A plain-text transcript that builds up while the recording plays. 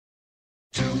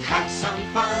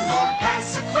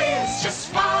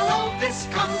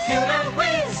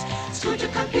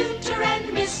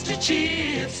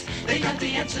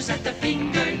the answers at the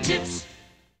fingertips.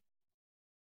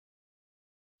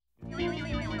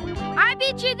 I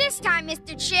beat you this time,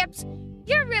 Mr. Chips.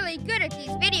 You're really good at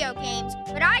these video games,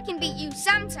 but I can beat you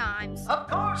sometimes. Of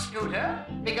course, Scooter,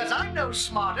 because I'm no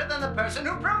smarter than the person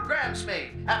who programs me.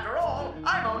 After all,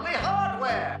 I'm only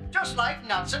hardware, just like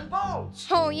nuts and bolts.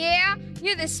 Oh, yeah?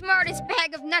 You're the smartest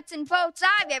bag of nuts and bolts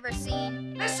I've ever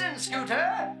seen. Listen,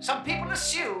 Scooter, some people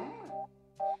assume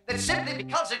that simply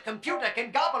because a computer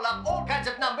can gobble up all kinds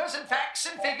of numbers and facts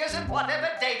and figures and whatever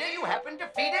data you happen to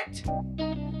feed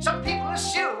it, some people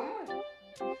assume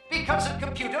because a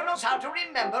computer knows how to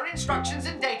remember instructions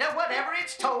and data, whatever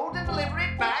it's told, and deliver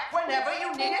it back whenever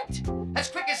you need it, as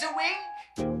quick as a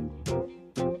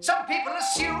wink. Some people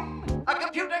assume a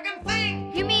computer can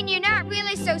think. You mean you're not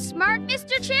really so smart,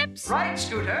 Mr. Chips? Right,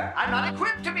 Scooter. I'm not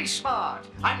equipped to be smart.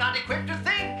 I'm not equipped to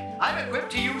think. I'm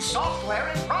equipped to use software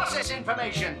and process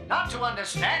information, not to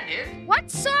understand it. What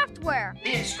software?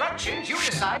 The instructions you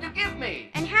decide to give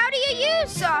me. And how do you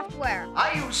use software?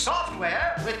 I use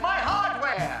software with my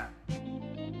hardware.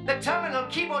 The terminal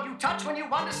keyboard you touch when you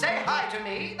want to say hi to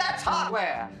me, that's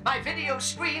hardware. My video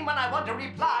screen when I want to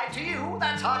reply to you,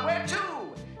 that's hardware too.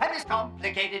 And this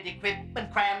complicated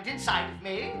equipment crammed inside of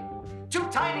me, too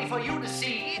tiny for you to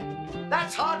see,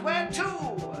 that's hardware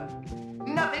too.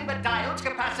 Nothing but diodes,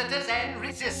 capacitors, and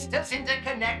resistors,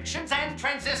 interconnections, and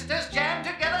transistors jammed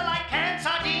together like canned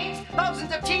sardines.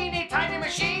 Thousands of teeny tiny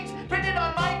machines printed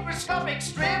on microscopic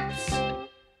strips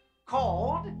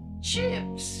called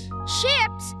chips.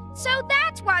 Chips? So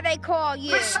that's why they call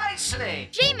you. Precisely.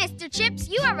 Gee, Mr. Chips,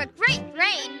 you have a great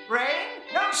brain. Brain?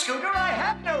 No, Scooter, I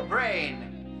have no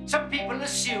brain. Some people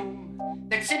assume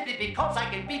that simply because I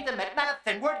can beat them at math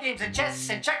and word games and chess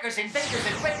and checkers and fingers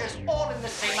and fingers all in the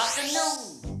same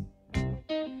afternoon.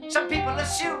 Some people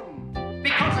assume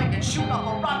because I can shoot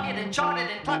off a rocket and chart it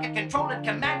and clock it, control it,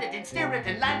 command it and steer it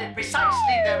and land it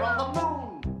precisely there on the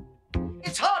moon.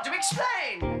 It's hard to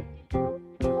explain.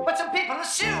 But some people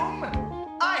assume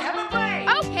I have a brain.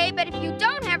 Okay, but if you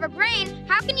don't have a brain,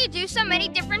 how can you do so many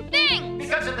different things?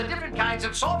 Because of the different kinds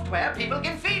of software people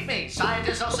can feed me.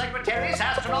 Scientists or secretaries,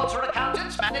 astronauts or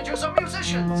accountants, managers or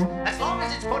musicians. As long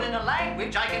as it's put in a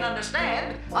language I can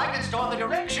understand, I can store the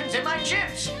directions in my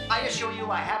chips. I assure you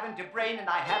I haven't a brain and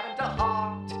I haven't a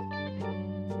heart.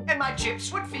 And my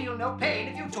chips would feel no pain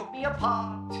if you took me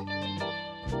apart.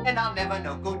 And I'll never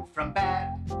know good from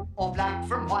bad, or black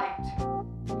from white.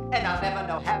 And I'll never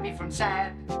know happy from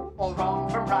sad, or wrong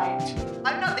from right.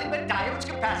 I'm nothing but diodes,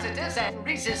 capacitors, and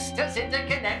resistors,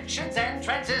 interconnections, and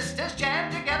transistors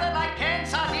jammed together like canned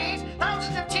sardines.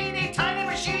 Thousands of teeny tiny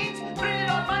machines printed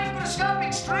on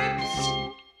microscopic strips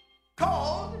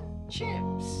called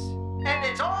chips. And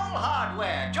it's all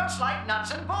hardware, just like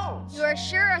nuts and bolts. You're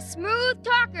sure a smooth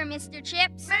talker, Mr.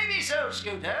 Chips. Maybe so,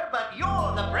 Scooter, but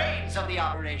you're the brains of the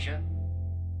operation.